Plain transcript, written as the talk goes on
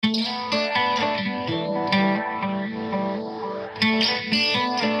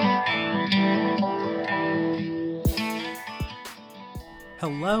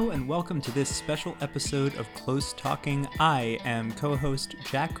Hello and welcome to this special episode of Close Talking. I am co-host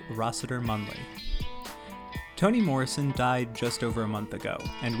Jack Rossiter Munley. Toni Morrison died just over a month ago,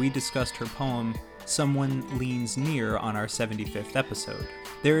 and we discussed her poem, Someone Leans Near, on our 75th episode.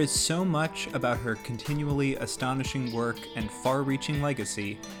 There is so much about her continually astonishing work and far-reaching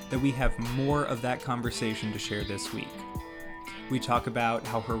legacy that we have more of that conversation to share this week. We talk about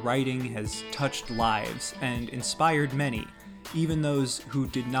how her writing has touched lives and inspired many, even those who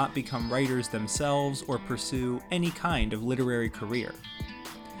did not become writers themselves or pursue any kind of literary career.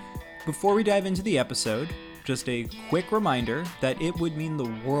 Before we dive into the episode, just a quick reminder that it would mean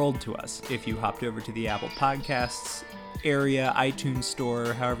the world to us if you hopped over to the Apple Podcasts area, iTunes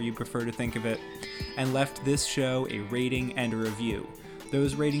Store, however you prefer to think of it, and left this show a rating and a review.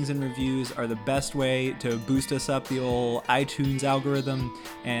 Those ratings and reviews are the best way to boost us up the old iTunes algorithm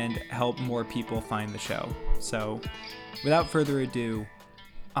and help more people find the show. So, without further ado,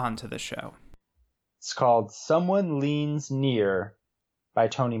 on to the show. It's called Someone Leans Near by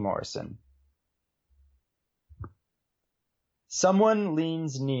Toni Morrison. Someone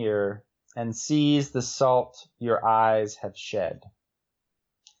leans near and sees the salt your eyes have shed.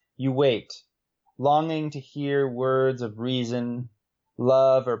 You wait, longing to hear words of reason,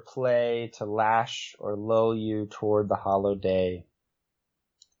 love or play to lash or lull you toward the hollow day.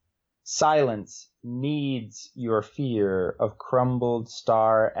 Silence needs your fear of crumbled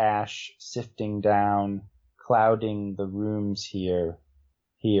star ash sifting down, clouding the rooms here.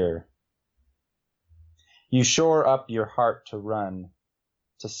 You shore up your heart to run,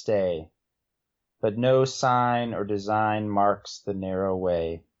 to stay, but no sign or design marks the narrow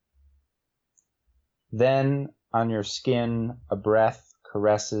way. Then on your skin a breath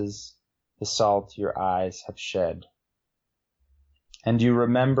caresses the salt your eyes have shed. And you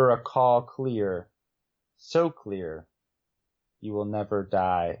remember a call clear, so clear, you will never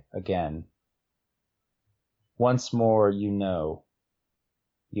die again. Once more you know,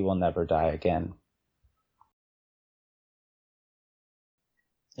 you will never die again.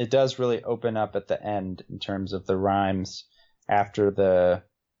 It does really open up at the end in terms of the rhymes after the,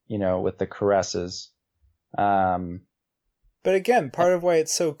 with the caresses. But again, part of why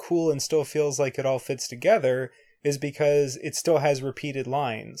it's so cool and still feels like it all fits together is because it still has repeated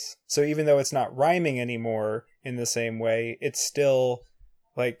lines. So even though it's not rhyming anymore in the same way, it's still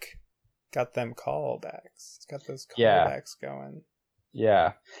got them callbacks. It's got those callbacks going.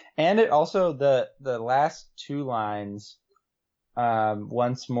 Yeah. And it also, the last two lines,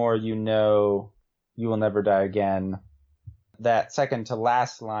 once more you know you will never die again. That second to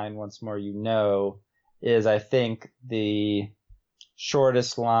last line, once more you know, is I think the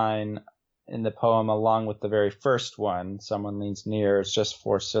shortest line in the poem, along with the very first one, Someone Leans Near. It's just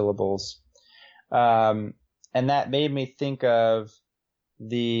 4 syllables. And that made me think of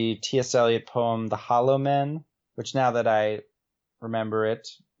the T.S. Eliot poem, The Hollow Men, which now that I remember it,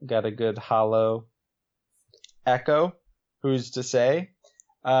 got a good hollow echo. Who's to say?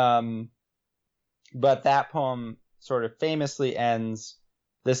 But that poem sort of famously ends,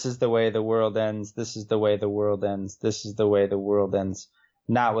 this is the way the world ends, this is the way the world ends, this is the way the world ends,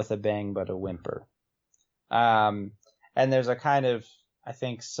 not with a bang but a whimper. And there's a kind of, I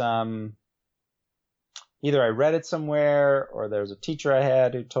think either I read it somewhere or there was a teacher I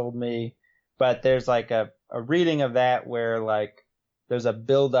had who told me, but there's a reading of that where there's a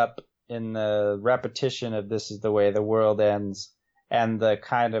build-up in the repetition of this is the way the world ends, and the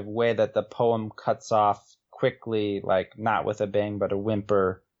kind of way that the poem cuts off quickly, not with a bang but a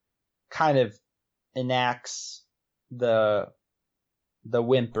whimper, kind of enacts the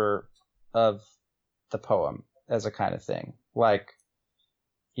whimper of the poem as a kind of thing.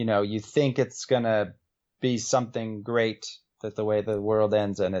 You think it's gonna be something great that the way the world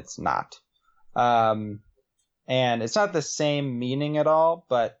ends, and it's not. And it's not the same meaning at all,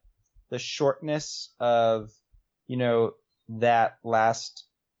 but the shortness of, that last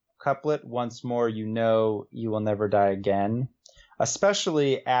couplet, once more you know you will never die again,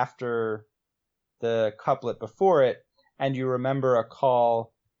 especially after the couplet before it, and you remember a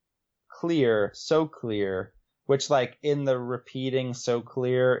call clear, so clear, which in the repeating so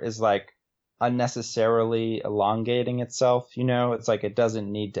clear is unnecessarily elongating itself, it's it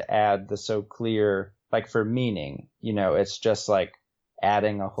doesn't need to add the so clear, for meaning, it's just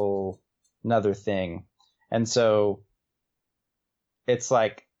adding a whole another thing. And so it's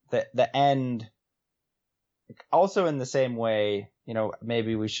the end, also in the same way,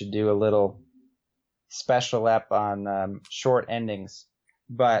 maybe we should do a little special ep on short endings,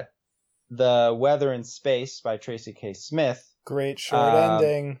 but The Weather in Space by Tracy K. Smith. Great short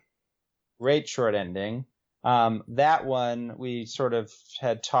ending. Great short ending. That one we sort of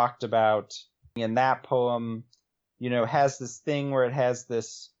had talked about, and that poem, has this thing where it has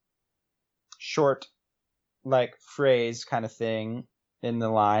this short, like, phrase kind of thing in the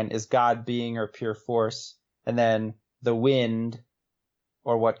line, is God being or pure force, and then the wind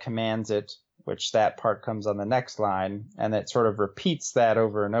or what commands it, which that part comes on the next line, and it sort of repeats that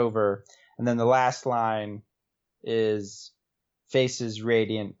over and over. And then the last line is faces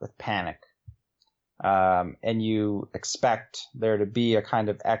radiant with panic. And you expect there to be a kind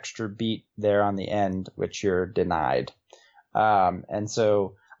of extra beat there on the end, which you're denied. And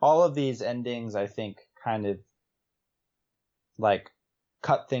so all of these endings, I think, kind of like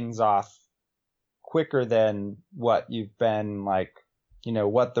cut things off quicker than what you've been like,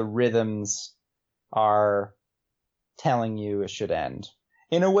 what the rhythms are telling you it should end.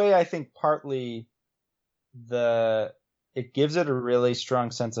 In a way, I think partly it gives it a really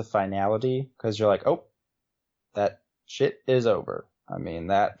strong sense of finality, because you're like, oh, that shit is over. I mean,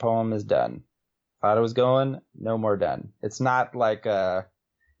 that poem is done. Thought it was going, no more done. It's not like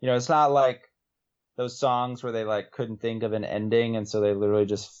it's not like those songs where they like couldn't think of an ending, and so they literally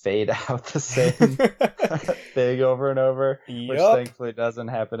just fade out the same thing over and over, which thankfully doesn't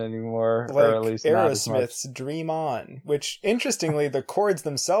happen anymore, like or at least Aerosmith's Dream On, which interestingly the chords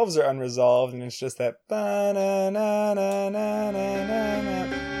themselves are unresolved, and it's just that but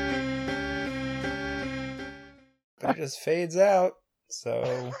it just fades out.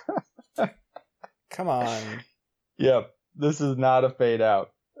 So come on. Yep, this is not a fade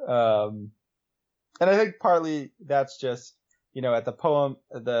out. And I think partly that's just, at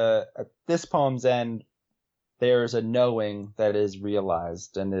this poem's end, there's a knowing that is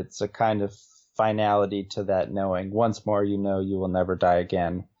realized, and it's a kind of finality to that knowing. Once more, you will never die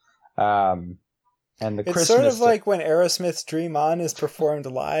again. And it's Christmas sort of like when Aerosmith's Dream On is performed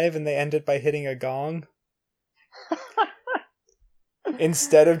live and they end it by hitting a gong.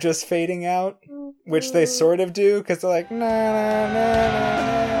 Instead of just fading out, which they sort of do, because they're like, na na na na.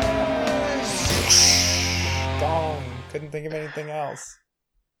 Gong. Couldn't think of anything else.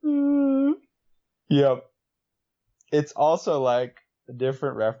 Yep. It's also like a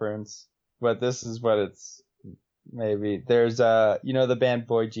different reference, but this is what it's maybe. There's the band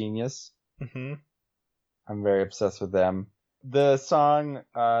Boy Genius. Mm-hmm. I'm very obsessed with them. The song,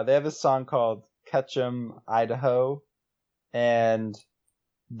 they have a song called Ketchum, Idaho, and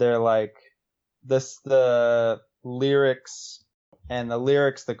they're like the lyrics,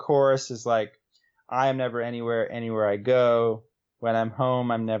 the chorus is like, I am never anywhere I go. When I'm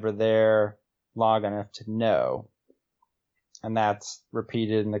home, I'm never there long enough to know. And that's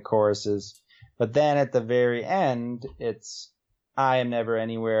repeated in the choruses. But then at the very end, it's, I am never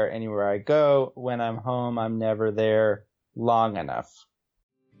anywhere I go. When I'm home, I'm never there long enough.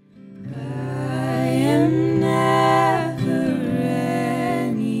 I am never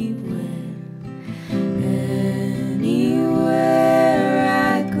anywhere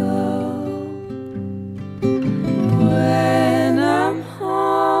I go. When I'm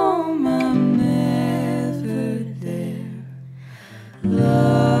home, I'm never there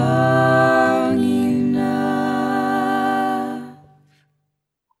long enough.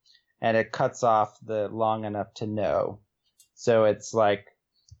 And it cuts off the long enough to know. So it's like,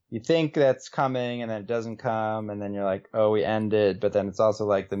 you think that's coming, and then it doesn't come, and then you're like, oh, we ended. But then it's also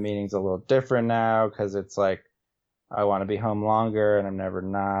like the meaning's a little different now, because it's like, I want to be home longer, and I'm never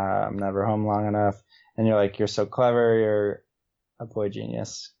home long enough. And you're like, you're so clever, you're a boy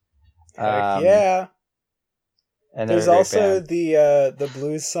genius. Heck yeah. And there's also the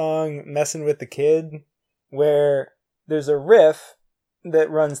blues song "Messin' with the Kid," where there's a riff that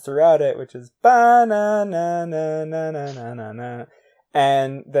runs throughout it, which is ba na na na na na na na na.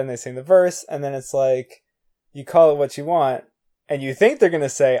 And then they sing the verse, and then it's like, you call it what you want, and you think they're going to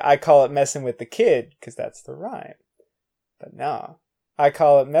say, I call it messing with the kid, because that's the rhyme. But no. I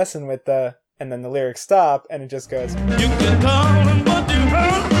call it messing with the, and then the lyrics stop, and it just goes, you can call it what you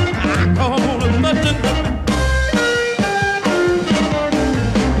want, I call it messing.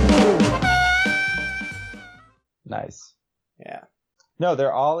 Nice. Yeah. No,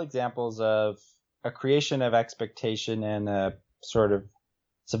 they're all examples of a creation of expectation and a sort of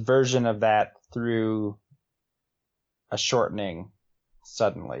subversion of that through a shortening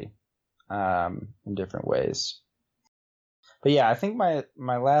suddenly, in different ways. But yeah, I think my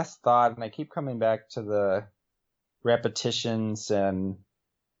last thought, and I keep coming back to the repetitions, and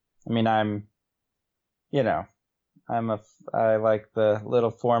I mean, I like the little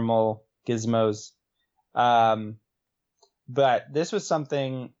formal gizmos. But this was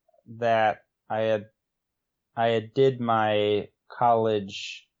something that I had did my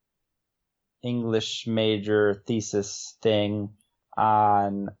college English major thesis thing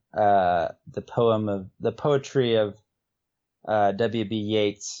on the poetry of W.B.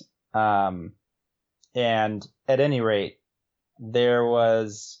 Yeats. And at any rate, there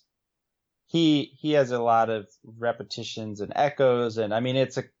was, he has a lot of repetitions and echoes. And I mean,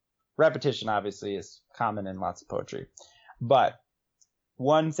 repetition obviously is common in lots of poetry. But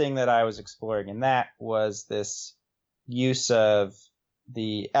one thing that I was exploring in that was this use of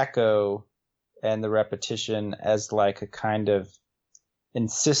the echo and the repetition as like a kind of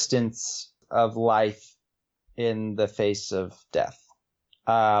insistence of life in the face of death.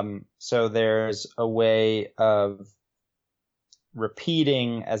 So there's a way of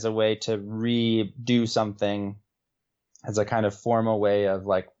repeating as a way to redo something, as a kind of formal way of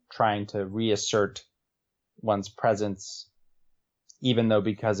like trying to reassert one's presence, even though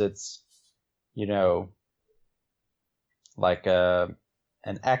because it's, you know, like an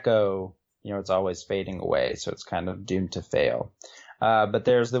echo, you know, it's always fading away, so it's kind of doomed to fail. But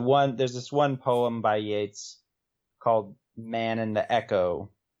there's this one poem by Yeats called Man in the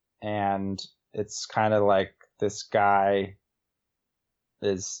Echo, and it's kind of like this guy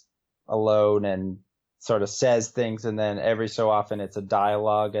is alone and sort of says things, and then every so often it's a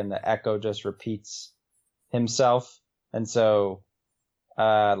dialogue and the echo just repeats himself. And so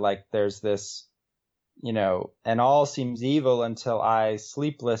like there's this, you know, and all seems evil until I,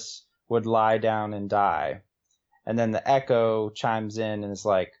 sleepless, would lie down and die. And then the echo chimes in and is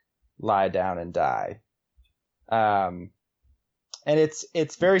like, lie down and die. And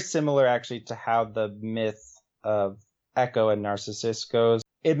it's very similar actually to how the myth of Echo and Narcissus goes.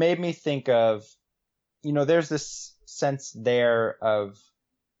 It made me think of, you know, there's this sense there of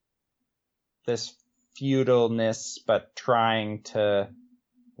this futileness, but trying to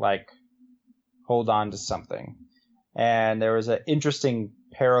like hold on to something. And there was an interesting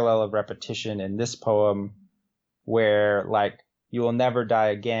parallel of repetition in this poem where like you will never die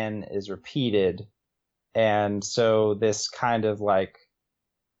again is repeated. And so this kind of like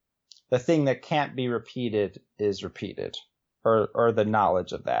the thing that can't be repeated is repeated, or the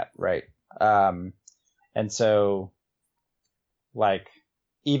knowledge of that, right? And so like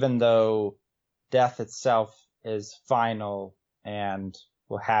even though death itself is final and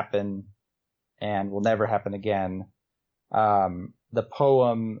will happen and will never happen again, the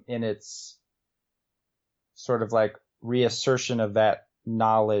poem in its sort of like reassertion of that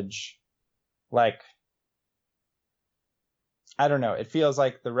knowledge, like, I don't know, it feels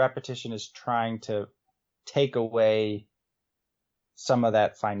like the repetition is trying to take away some of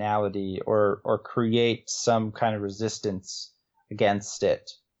that finality or create some kind of resistance against it.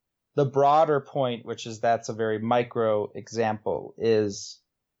 The broader point, which is that's a very micro example, is,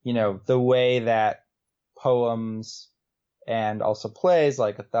 you know, the way that poems and also plays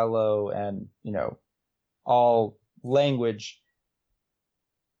like Othello and, you know, all language,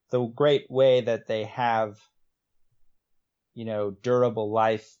 the great way that they have, you know, durable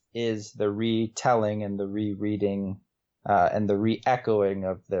life is the retelling and the rereading and the re-echoing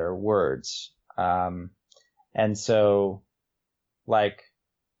of their words. And so, like,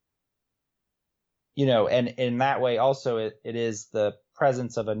 you know, and in that way also it is the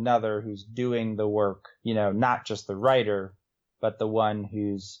presence of another who's doing the work, you know, not just the writer, but the one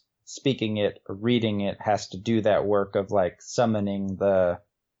who's speaking it or reading it has to do that work of like summoning the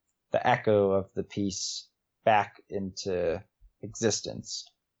echo of the piece back into existence.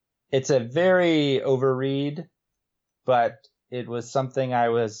 It's a very overread, but it was something I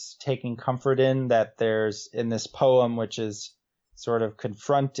was taking comfort in, that there's in this poem, which is sort of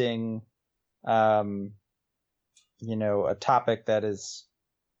confronting, you know, a topic that is,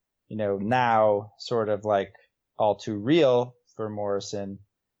 you know, now sort of like all too real for Morrison.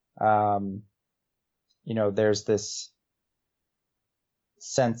 You know, there's this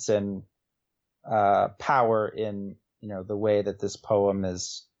sense and power in, you know, the way that this poem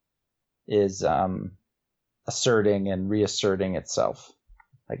is asserting and reasserting itself,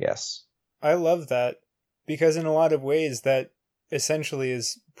 I guess. I love that, because in a lot of ways that essentially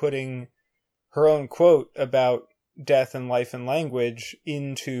is putting her own quote about death and life and language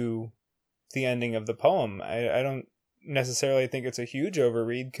into the ending of the poem. I don't necessarily think it's a huge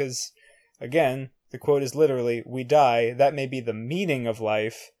overread, because, again, the quote is literally, we die, that may be the meaning of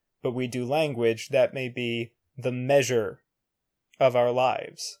life, but we do language, that may be the measure of our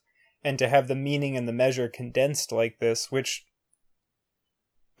lives. And to have the meaning and the measure condensed like this, which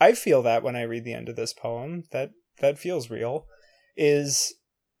I feel that when I read the end of this poem, that feels real, is,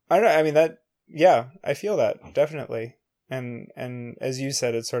 I don't know, I mean, that, yeah, I feel that, definitely. And as you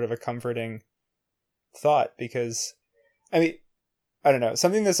said, it's sort of a comforting thought, because, I mean, I don't know.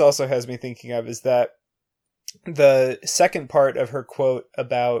 Something this also has me thinking of is that the second part of her quote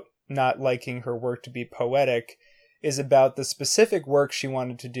about not liking her work to be poetic is about the specific work she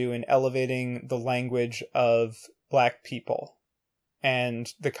wanted to do in elevating the language of Black people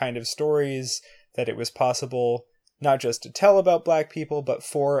and the kind of stories that it was possible not just to tell about Black people, but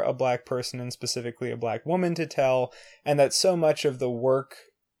for a Black person and specifically a Black woman to tell, and that so much of the work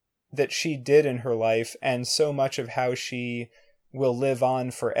that she did in her life and so much of how she will live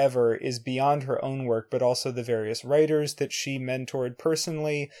on forever is beyond her own work, but also the various writers that she mentored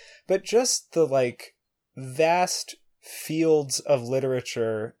personally, but just the like vast fields of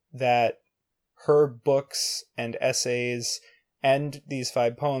literature that her books and essays and these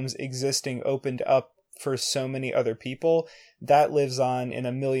 5 poems existing opened up for so many other people, that lives on in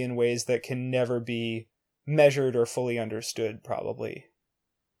a million ways that can never be measured or fully understood, probably.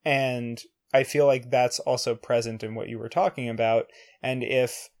 And I feel like that's also present in what you were talking about. And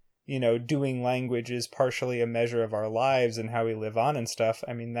if, you know, doing language is partially a measure of our lives and how we live on and stuff,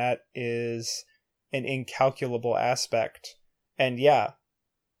 I mean, that is an incalculable aspect. And yeah,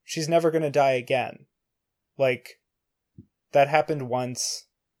 she's never going to die again. Like, that happened once.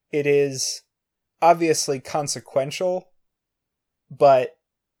 It is obviously consequential, but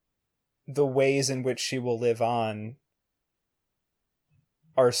the ways in which she will live on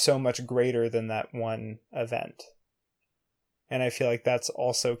are so much greater than that one event. And I feel like that's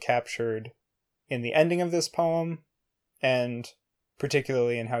also captured in the ending of this poem, and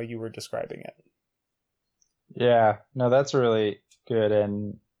particularly in how you were describing it. Yeah, no, that's really good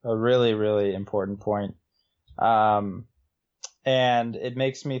and a really, really important point. And it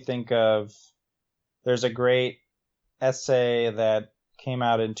makes me think of, there's a great essay that came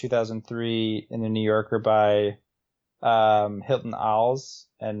out in 2003 in the New Yorker by Hilton Als,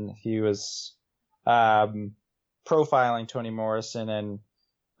 and he was profiling Toni Morrison,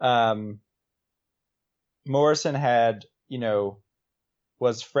 and Morrison had, you know,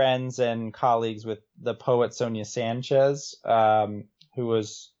 was friends and colleagues with the poet Sonia Sanchez, who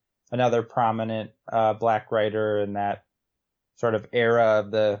was another prominent Black writer in that sort of era of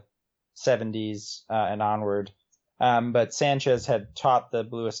the 70s and onward. But Sanchez had taught the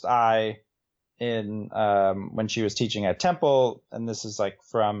Bluest Eye in when she was teaching at Temple, and this is like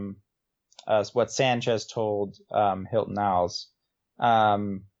from what Sanchez told Hilton Als.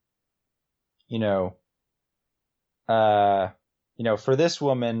 For this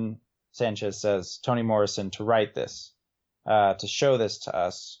woman, Sanchez says, Toni Morrison, to write this, to show this to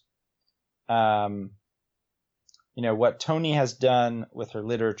us. What Toni has done with her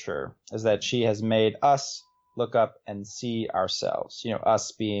literature is that she has made us look up and see ourselves,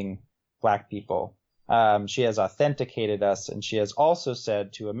 us being Black people. She has authenticated us, and she has also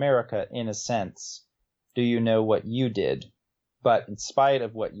said to America, in a sense, do you know what you did? But in spite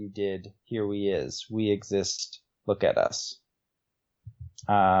of what you did, here we exist, look at us.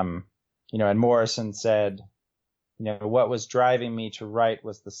 And Morrison said, what was driving me to write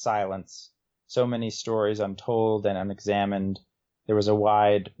was the silence. So many stories untold and unexamined. There was a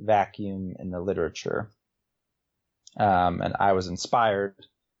wide vacuum in the literature. And I was inspired,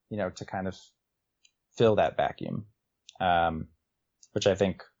 to kind of fill that vacuum, which I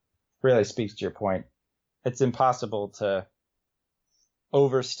think really speaks to your point. It's impossible to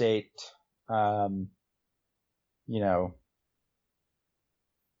overstate,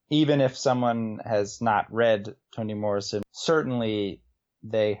 even if someone has not read Toni Morrison, certainly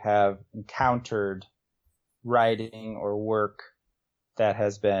they have encountered writing or work that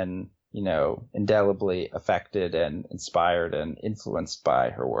has been, indelibly affected and inspired and influenced by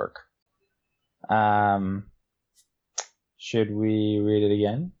her work. Should we read it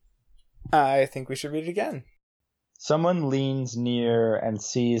again? I think we should read it again. Someone leans near and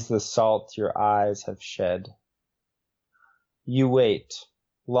sees the salt your eyes have shed. You wait,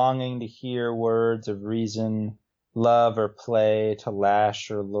 longing to hear words of reason, love or play to lash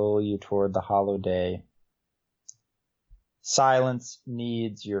or lull you toward the hollow day. Silence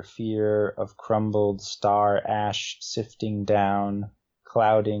needs your fear of crumbled star ash sifting down,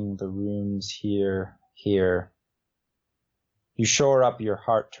 clouding the rooms here. You shore up your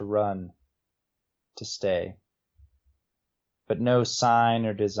heart to run, to stay. But no sign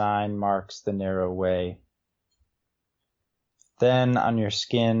or design marks the narrow way. Then on your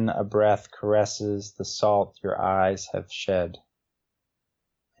skin a breath caresses the salt your eyes have shed.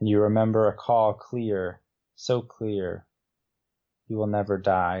 And you remember a call clear, so clear, you will never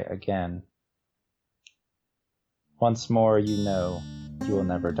die again. Once more you know you will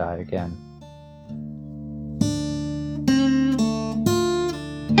never die again.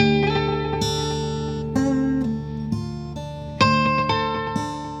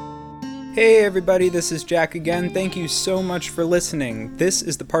 Hey everybody, this is Jack again. Thank you so much for listening. This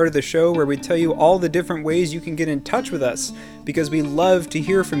is the part of the show where we tell you all the different ways you can get in touch with us, because we love to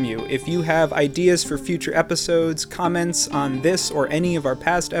hear from you. If you have ideas for future episodes, comments on this or any of our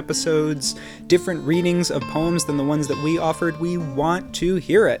past episodes, different readings of poems than the ones that we offered, we want to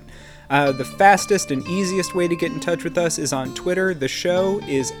hear it. The fastest and easiest way to get in touch with us is on Twitter. The show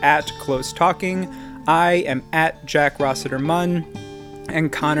is @Close Talking. I am @Jack Rossiter Munn.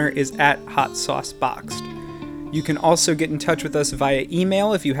 And Connor is @Hot Sauce Boxed. You can also get in touch with us via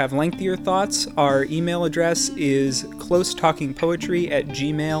email if you have lengthier thoughts. Our email address is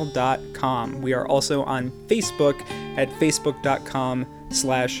closetalkingpoetry@gmail.com. We are also on Facebook at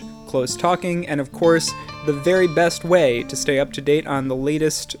facebook.com/closetalking. And of course, the very best way to stay up to date on the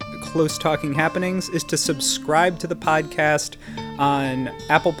latest Close Talking happenings is to subscribe to the podcast on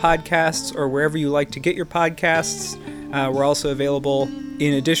Apple Podcasts or wherever you like to get your podcasts. We're also available,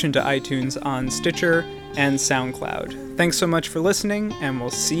 in addition to iTunes, on Stitcher and SoundCloud. Thanks so much for listening, and we'll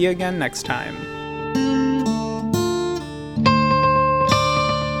see you again next time.